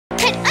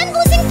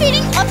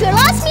of your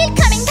last meal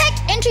coming back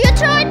into your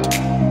throat.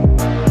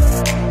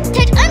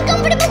 That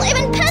uncomfortable,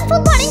 even painful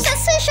burning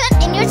sensation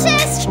in your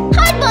chest.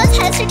 Heartburn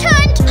has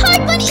returned.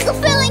 Heartburn is a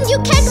feeling you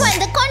get when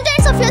the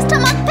contents of your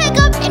stomach pack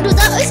up into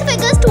the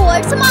esophagus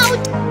towards the mouth.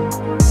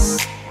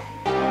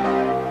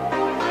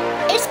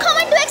 It's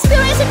common to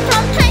experience it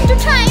from time to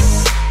time.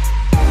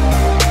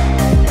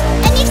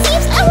 And it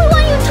seems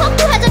everyone you talk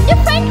to has a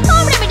different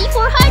home remedy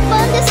for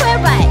heartburn they swear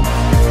by.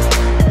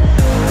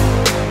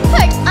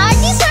 But are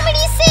these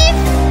remedies safe?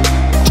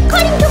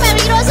 According to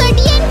Mary Rosa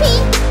DNP,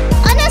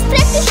 a nurse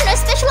practitioner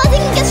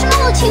specializing in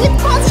gastroenterology with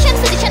Precision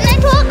Physician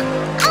Network,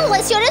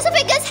 unless your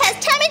esophagus has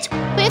damage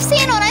we've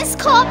seen on a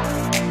scope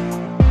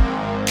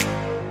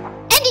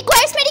and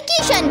requires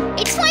medication,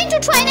 it's fine to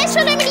try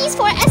natural remedies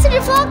for acid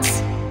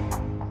reflux.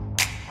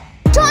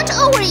 Don't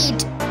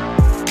overeat.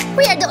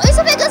 Where the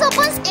esophagus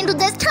opens into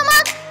the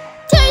stomach,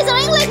 there is a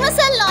ring-like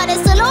muscle known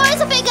as the lower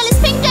esophageal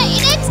sphincter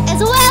in it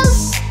as well.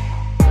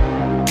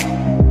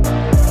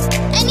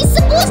 And it's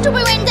supposed to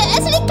prevent the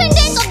acidic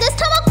contents of the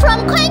stomach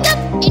from going up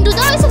into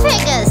the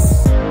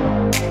esophagus.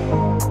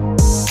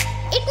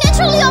 It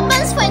naturally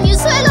opens when you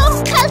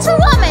swallow, else or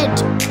vomit.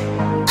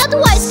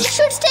 Otherwise, it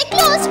should stay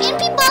closed in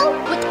people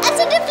with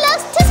acid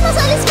reflux. This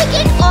muscle is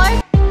weakened or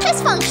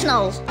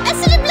dysfunctional.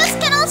 Acid reflux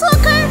can also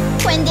occur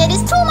when there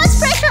is too much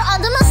pressure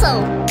on the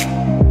muscle,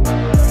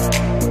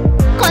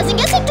 causing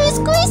acid to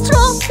squeeze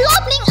through,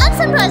 blobbling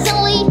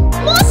unsurprisingly.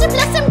 Most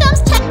reflux symptoms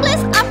take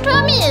place after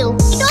a meal.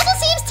 It also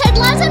seems that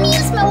larger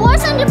meals may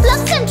worsen reflux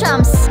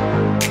symptoms.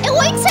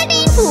 Avoid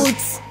certain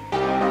foods.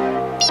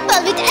 People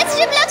with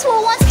acid reflux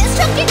were once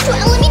instructed to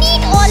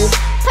eliminate all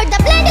but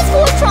the blandest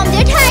food from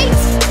their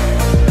diets.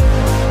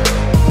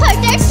 But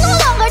that's no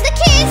longer the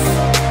case.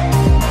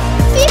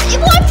 We've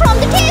evolved from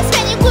the case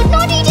when you could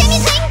not eat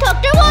anything,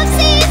 Dr. Wolf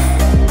says.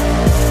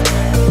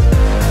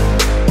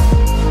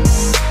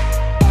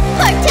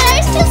 But there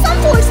are still some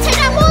foods that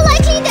are more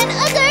likely than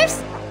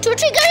others to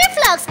trigger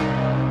reflux,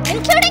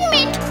 including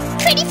mint,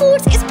 fatty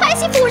foods,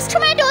 spicy foods,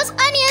 tomatoes,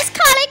 onions,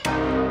 garlic,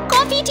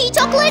 coffee, tea,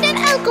 chocolate, and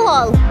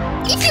alcohol.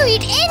 If you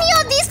eat any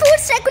of these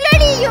foods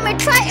regularly, you may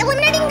try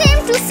eliminating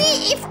them to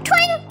see if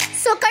doing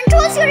so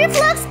controls your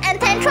reflux, and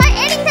then try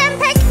adding them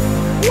back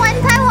one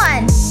by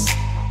one.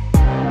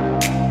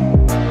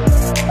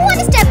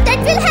 One step that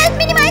will help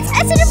minimize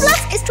acid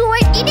reflux is to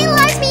avoid eating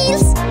large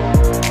meals.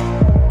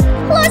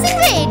 Losing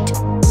weight.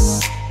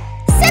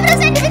 Several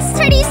scientific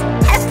studies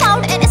have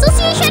found an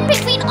association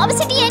between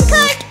obesity and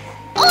GERD.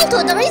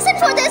 Although the reason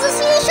for the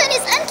association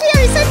is unclear,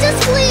 researchers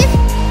believe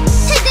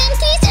that the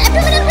increased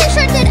abdominal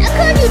pressure that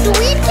occurred due to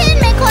weight gain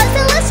may cause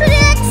the less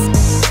relax,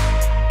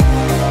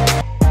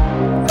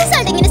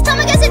 resulting in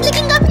stomach acid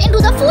leaking up into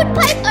the food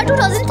pipe. A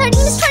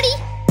 2013 study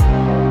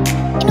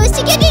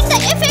investigated the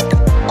effect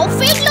of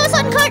weight loss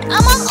on GERD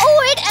among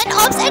overweight and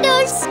obese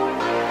adults.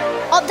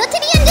 Of the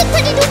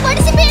 332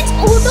 participants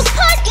who took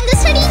part in the